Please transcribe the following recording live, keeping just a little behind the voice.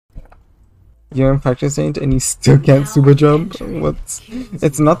You're in practice range and you still can't super jump? What's...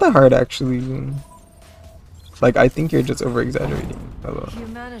 It's not that hard actually. Like, I think you're just over-exaggerating. Hello.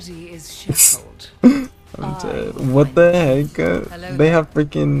 Humanity is shackled. I'm dead. What the heck? They have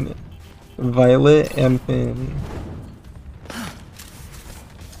freaking Violet and Finn.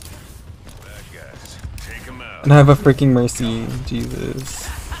 And I have a freaking Mercy. Jesus.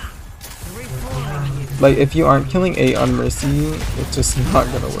 Like, if you aren't killing 8 on Mercy, it's just not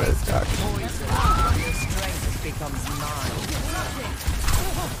gonna work, actually.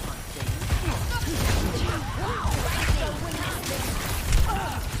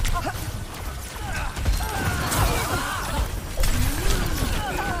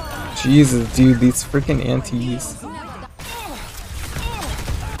 Jesus, dude, these freaking antis.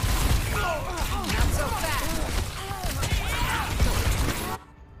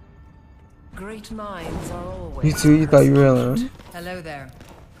 Great minds are always. You too? You thought you were alone? Hello there.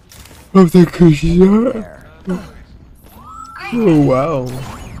 Oh, that cushy. Oh, wow.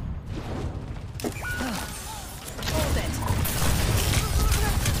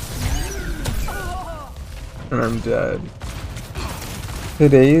 And I'm dead.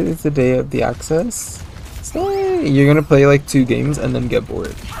 Today is the day of the access. Stay. You're gonna play like 2 games and then get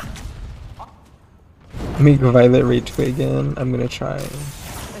bored. Make Violet rage play again. I'm gonna try.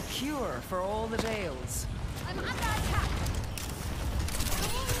 A cure for all the tales.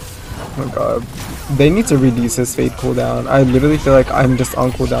 Oh my god. They need to reduce his fade cooldown. I literally feel like I'm just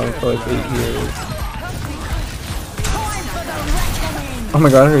on cooldown for like 8 years. Oh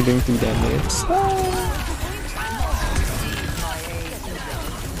my god, her doing 3 damage.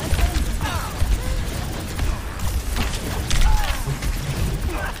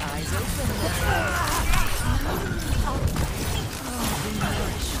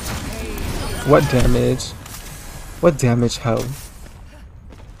 What damage? What damage? How?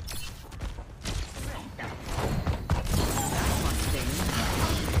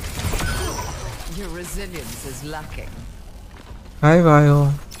 Your resilience is lacking. Hi,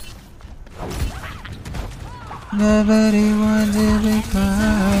 Vile. Nobody wants to be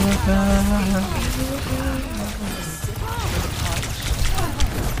qualified.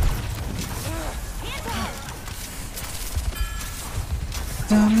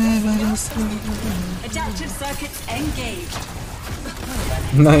 Adaptive circuits engaged.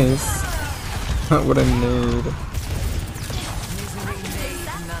 Nice. What a nerd. Misery made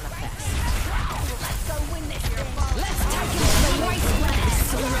manifest. Let's go win this. Let's take it to the wasteland.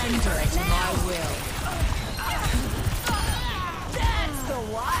 Surrender to my will. That's the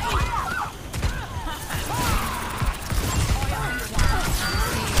way.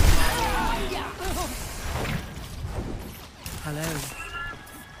 Hello.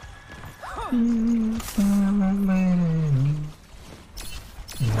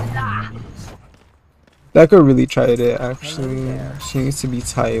 That girl really tried it actually. She needs to be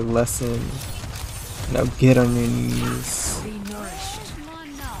tight. Lesson. Now get on your knees. Be nourished.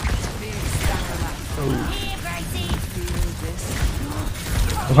 Oh.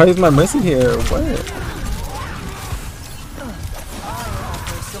 Why is my Mercy here? What?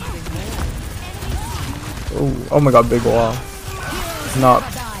 Oh, oh my god, big wall. Not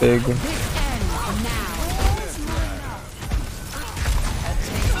big.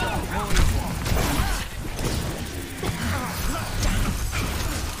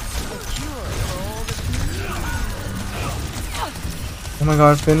 Oh my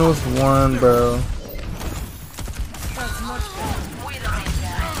god, Finn was 1, bro.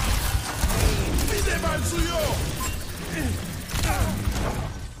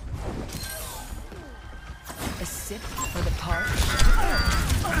 A sip for the parch.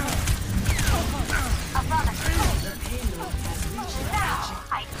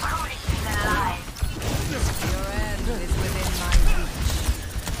 I truly feel alive. Your end is within my reach.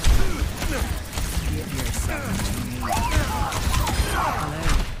 Give yourself to me. Hello.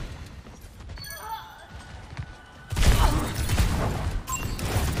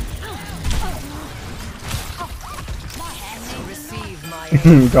 Receive my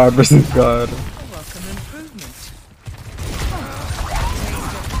aid. God versus God. A welcome improvement.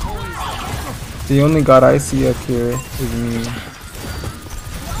 The only god I see up here is me.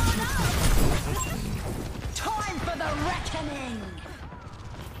 Time for the reckoning.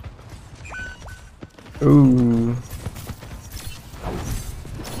 Ooh.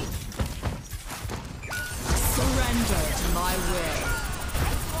 Surrender to my will.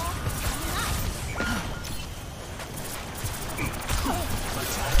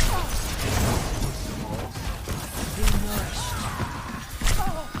 Be nourished.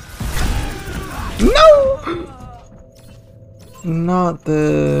 No! Not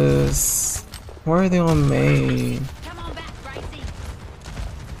this. Why are they on main? Come on back, Gracie.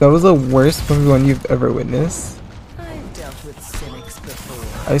 That was the worst one you've ever witnessed. I've dealt with cynics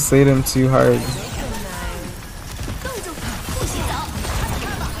before. I slayed him too hard.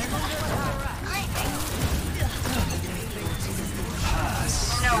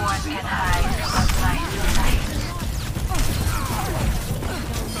 No one can hide from my sight.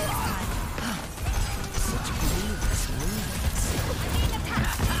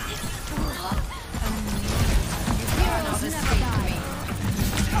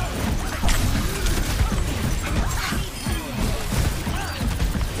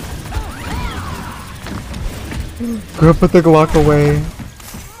 Girl, put the Glock away.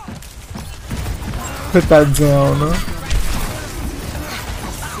 Put that down.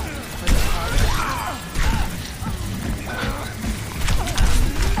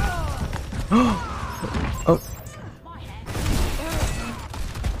 Oh.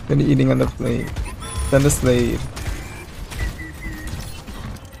 Then eating on the plate. Then the slade.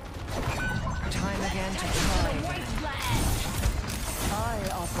 Time again to try. I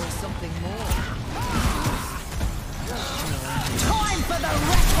offer something more. Time for the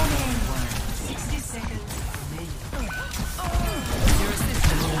reckoning. 60 seconds. Your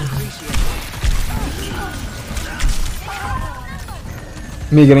assistance is appreciated.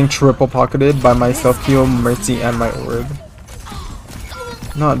 Me getting triple pocketed by my self-heal, Mercy, and my orb.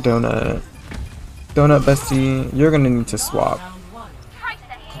 Not Donut. Donut Bestie, you're gonna need to swap.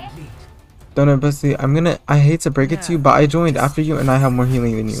 Donut Bestie, I hate to break it to you, but I joined after you and I have more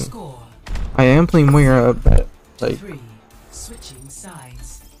healing than you. Score I am playing Moira, but like, 3. Switching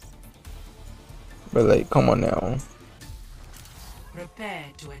sides. come on now. Prepare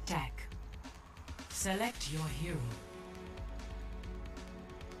to attack. Select your hero.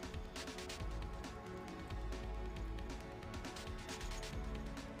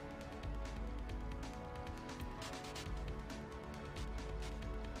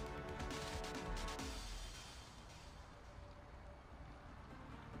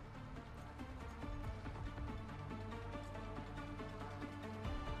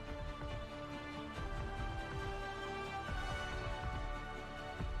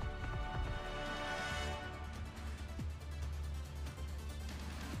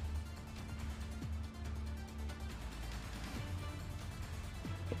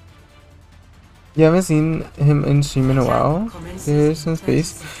 You haven't seen him in stream in a while? Here's some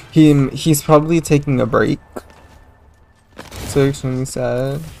space. He's probably taking a break. So extremely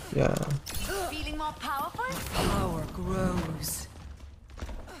sad. Yeah. Feeling more powerful? Power grows.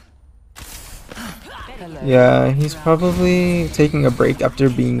 Yeah, he's probably taking a break after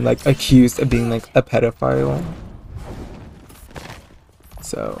being like accused of being like a pedophile.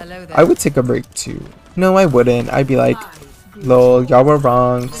 So I would take a break too. No, I wouldn't. I'd be like, lol, y'all were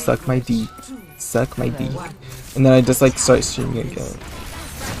wrong. Suck my deep. Suck my deep. And then I just like start streaming again. A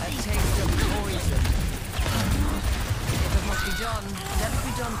taste of poison. If it must be done, let it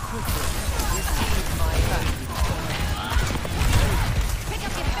be done quickly. Receive my back. Pick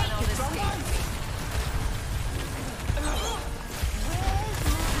up your feet, you drunk.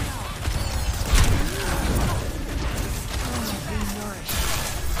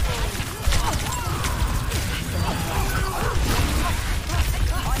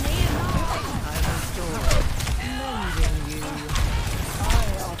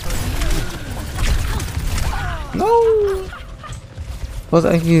 No! Was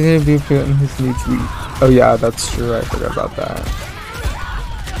I easier to be put in his needs lead? Oh yeah, that's true. I forgot about that.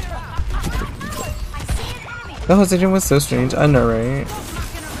 That whole situation was so strange. I know, right?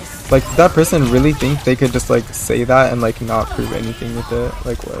 Like, did that person really think they could just like say that and like not prove anything with it?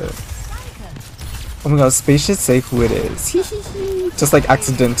 Like what? Oh my god, Space should say who it is. Just like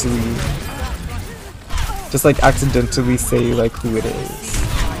accidentally. Just like accidentally say like who it is.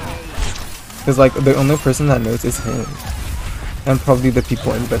 Because like the only person that knows is him. And probably the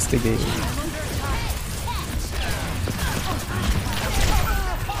people investigating.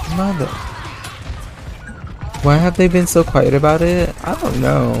 Mother. Why have they been so quiet about it? I don't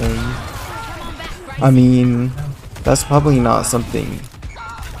know. I mean, that's probably not something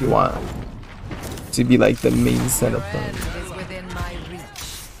you want to be like the main setup Your end thing. is within my reach.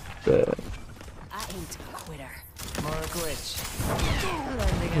 But I ain't a quitter. More a glitch.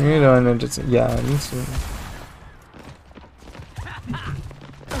 you know, just yeah, me too.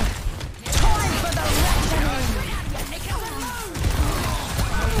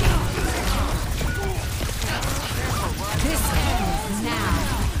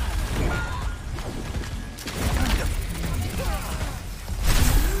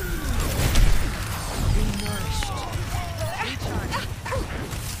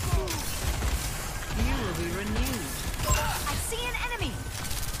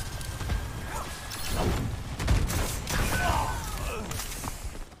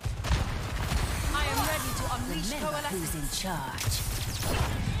 charge.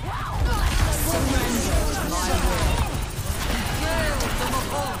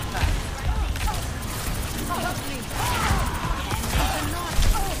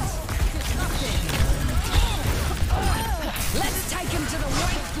 Let's take him to the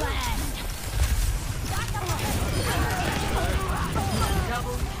wasteland.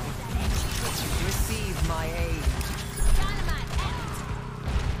 Double. Receive my aid.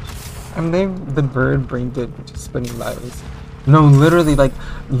 And the bird brain did just spinning lives. No, literally, like,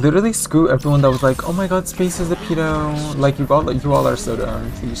 literally screw everyone that was like, oh my god, space is a pedo. Like, you all are so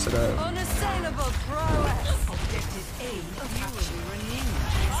dumb. So you should have. Unassailable prowess. Objective A will be renewed.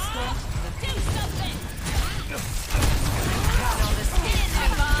 Cannot escape me.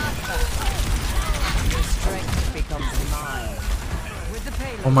 Your strength becomes mine. With the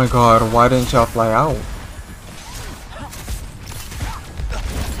payload. Oh my god, why didn't y'all fly out?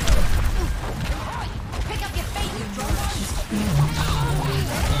 Pick up your feet, you drone.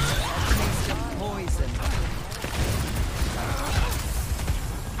 Taste of poison.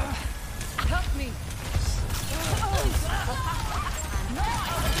 Help me.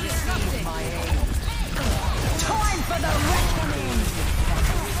 Receive my aid. Time for the reckoning.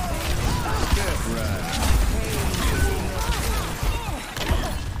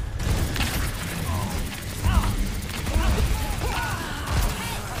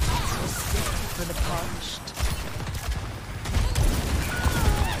 For the parched.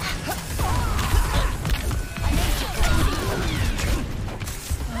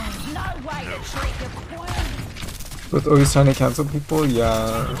 No way to treat your queen. With always trying to cancel people?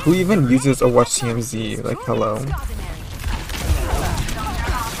 Yeah. Who even uses a watch TMZ? Like, hello.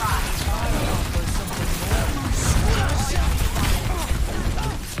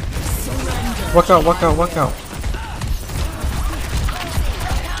 Walk out, walk out, walk out.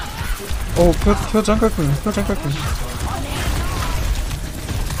 Oh, kill Junker Queen, kill Junker Queen.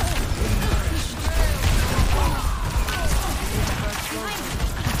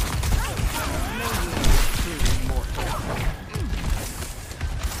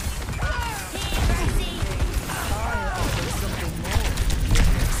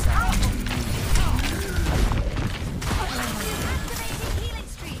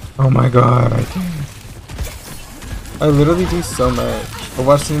 Oh my god, I can't. I literally do so much. But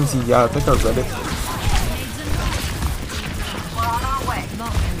watch TMZ, yeah, it's like a Reddit thing. We're on our way.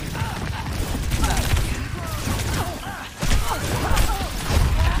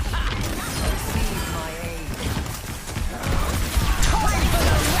 Receive my aid.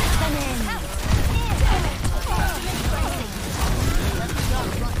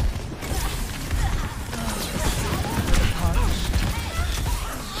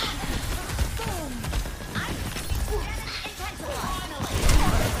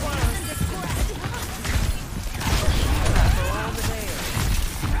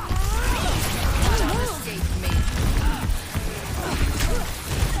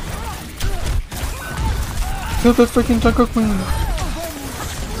 Kill the freaking Junker Queen!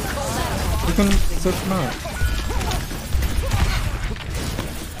 You can search him out.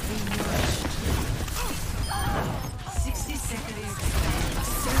 60 seconds.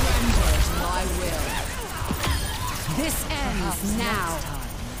 Surrender to my will. This ends now.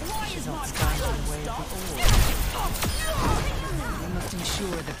 She's not standing in the way of the orb. We must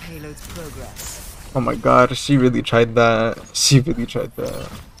ensure the payload's progress. Oh my god, she really tried that. She really tried that.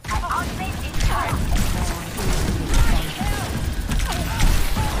 Ultimate in charge.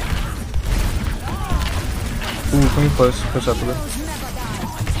 Ooh, can we push up a bit?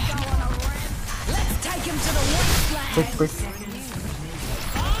 Let's take him to the wasteland. Quick, quick.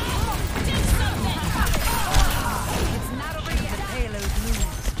 It's not over yet. The payload moves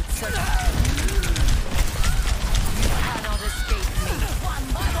with such You cannot escape me. One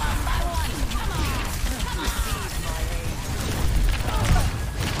by one by one. Come on. Receive my aid.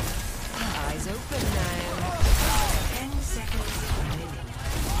 Eyes open now. 10 seconds remaining.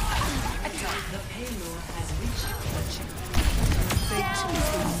 The payload has reached the checkpoint. Fate is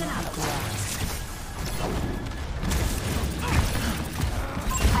in the grasp.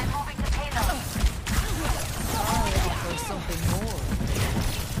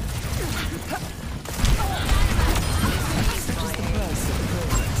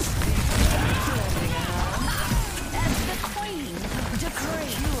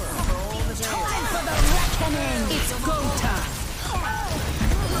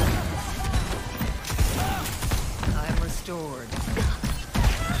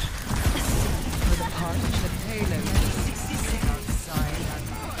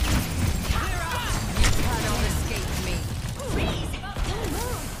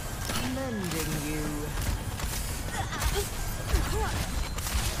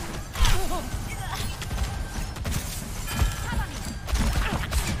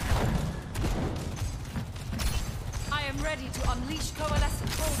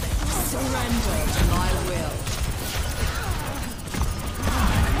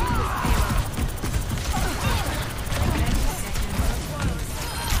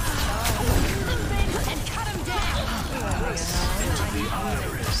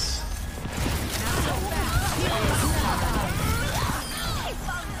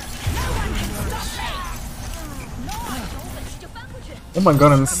 Oh my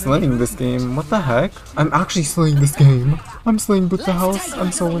god, I'm slaying this game. What the heck? I'm actually slaying this game. I'm slaying Boot the House.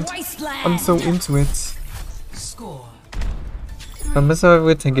 I'm so into it. Score. Numbers I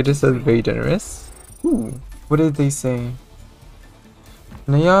would take it as very generous. Ooh, what did they say?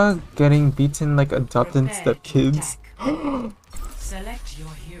 Naya getting beaten like adopted step kids. Select your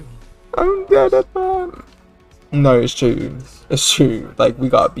hero. I'm dead at that. No, it's true. It's true. Like, we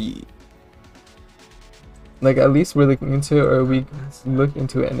got beat. Like, at least we're looking into it, or we look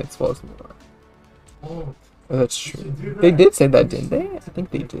into it and it's false more. Oh, that's true. They did say that, didn't they? I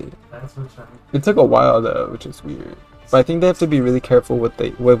think they did. It took a while though, which is weird. But I think they have to be really careful with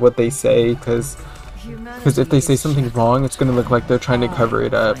what they say, because if they say something wrong, it's gonna look like they're trying to cover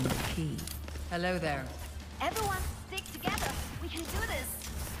it up. Hello there. Everyone, stick together. We can do this.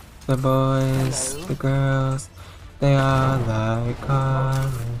 The boys, the girls, they are like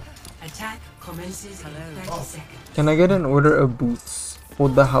army. Attack commences in 30 seconds. Can I get an order of boots?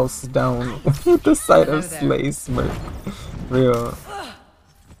 Hold the house down with the sight of Slay smirk. Real.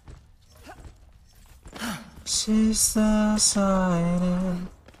 She's subsiding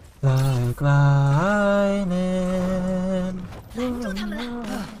like lightning.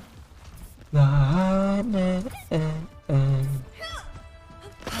 Lightning.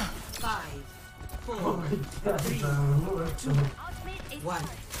 5, 4, 3, 2, 1.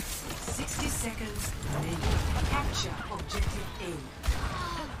 60 seconds remaining. Capture objective A.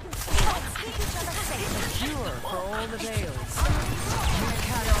 Cure for all the tales. You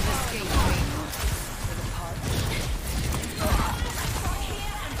cannot escape me. For the parch.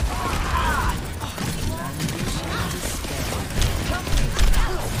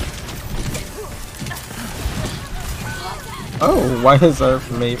 Oh, why is our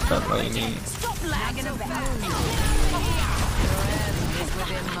May front line? Stop lagging about. Your end is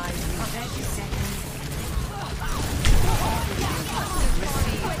within my reach. 30 seconds.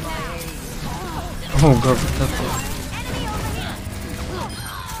 Receive my aid. Oh god, that's it.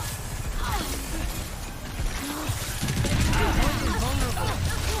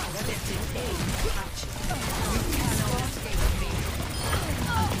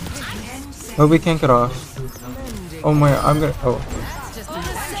 Oh, we can't get off. Oh my, I'm gonna. Oh.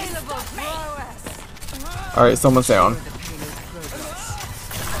 Alright, someone's down. Receive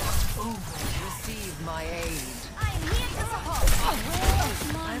my aid. I'm here to support.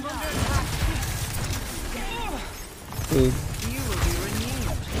 I'm under attack. Big. You will be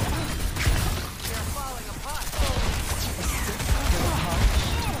renewed. You're falling apart.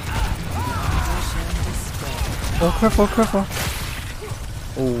 Oh, careful, careful.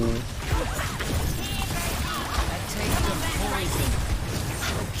 Oh.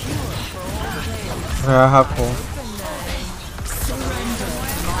 Yeah, I have full.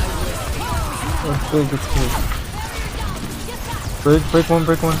 It's big, it's big. Break one,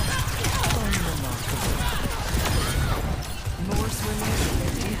 break one. More swimmers at the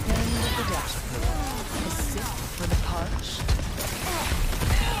deep end of the dash pool. A sip for the parched.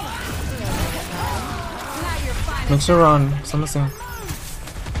 Make sure we're on. Someone's saying.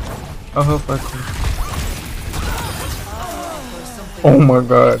 I'll help back. Oh my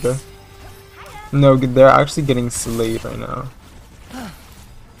god. No, they're actually getting slayed right now.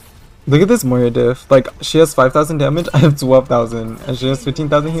 Look at this Moira diff. Like, she has 5,000 damage, I have 12,000. And she has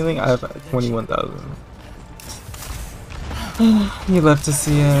 15,000 healing, I have 21,000. You love to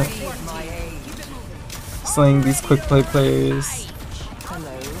see it. Slaying these quick play players.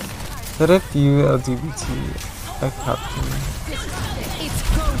 That a few LGBT at captain.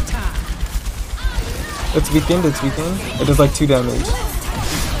 It's weakened, it's weakened. It does like 2 damage.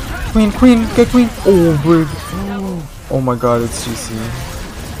 Queen, queen, get queen. Oh, word. Oh my god, it's juicy.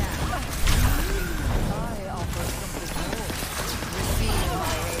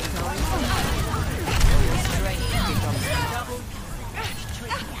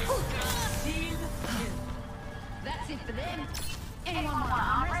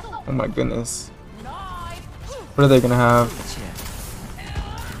 Oh my goodness. What are they gonna have?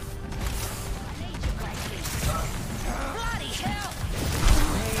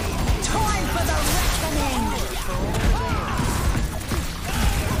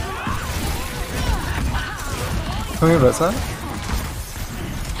 Come here, Reza.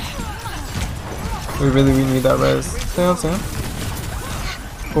 We need that res. Stay on, Sam.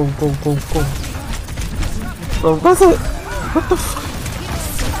 Go, go, go, go. Bro, what's it? What the fuck?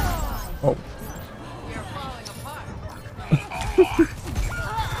 Oh.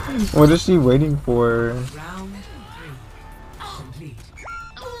 What is she waiting for? Round 3. Complete.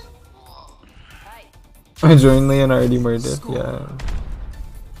 I joined Leonardo murdered, yeah.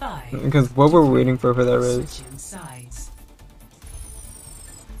 5. Because what we're waiting for that res. Switching sides.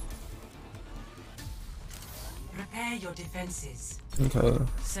 your defenses. Okay.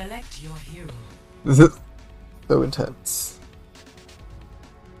 Select your hero. This is so intense.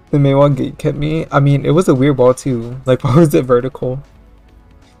 The Maywall gate kept me. I mean, it was a weird wall too. Like, why was it vertical?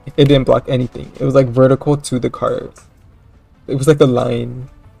 It didn't block anything. It was like vertical to the cars. It was like a line.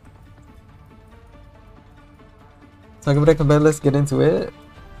 Talk about it, let's get into it.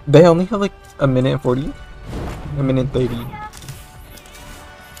 They only have like a minute and 40? A minute 30.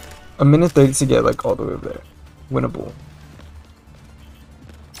 A minute 30 to get like all the way over there. Winnable.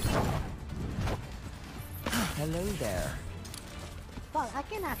 Hello there. Well, I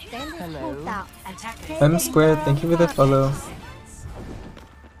cannot stand this Hello. without. Attackers. M squared, thank you for the follow.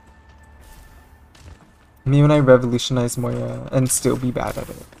 Me when I revolutionize Moira and still be bad at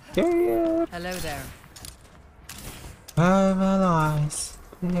it. Yeah. Hello there. I'm alive.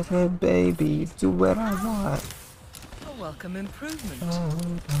 Baby, do what I want. A welcome improvement.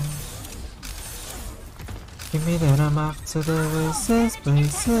 Give me that I'm off to the races,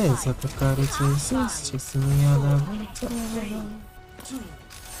 places. Up the party chases, chasing me on the way. 2,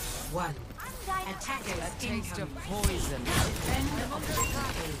 1. Attackers A taste of incoming. poison. Defend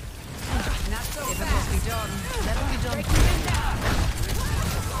objective If it must be done, let it be done quickly.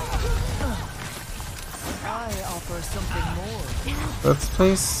 I offer something more. Let's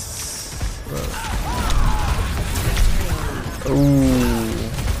place. Ooh.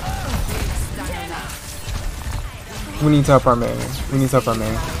 We need to help our man. We need to help our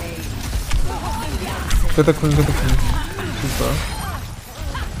man. Get the queen, get the queen. She's low.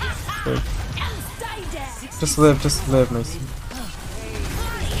 Good. Just live, Mercy.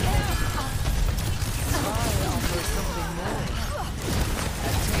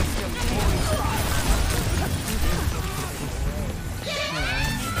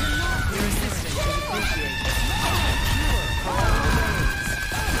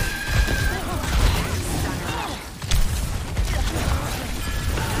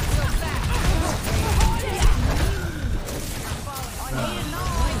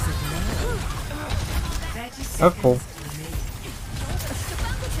 That's cool.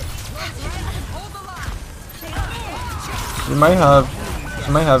 You might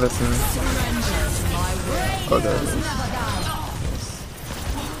have it soon. Oh, there it is.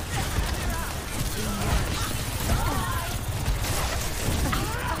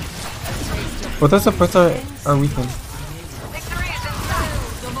 What other supports are weakened? Victory is in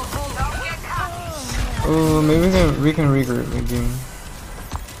sight. Don't get cocky. Oh, maybe we can regroup. Maybe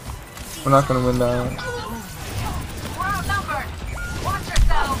we're not gonna win that. We're outnumbered. Watch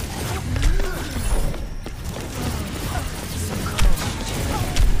yourself.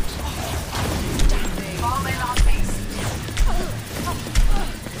 Fall in on base.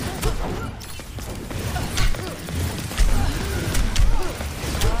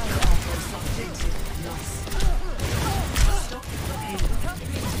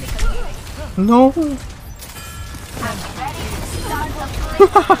 No. Ready? Start the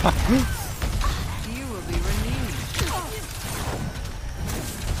You will be renewed.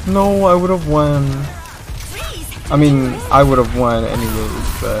 No, I would have won. I mean, I would have won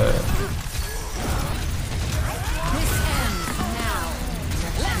anyways, but This ends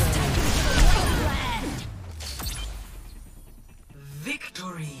now.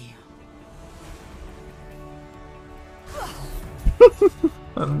 victory.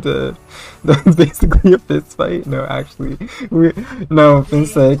 I'm dead. That was basically a fist fight. No, actually, Finn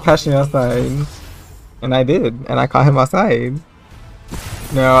said catch me outside, and I did, and I caught him outside.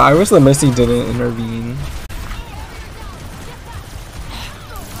 No, I wish the Mercy didn't intervene.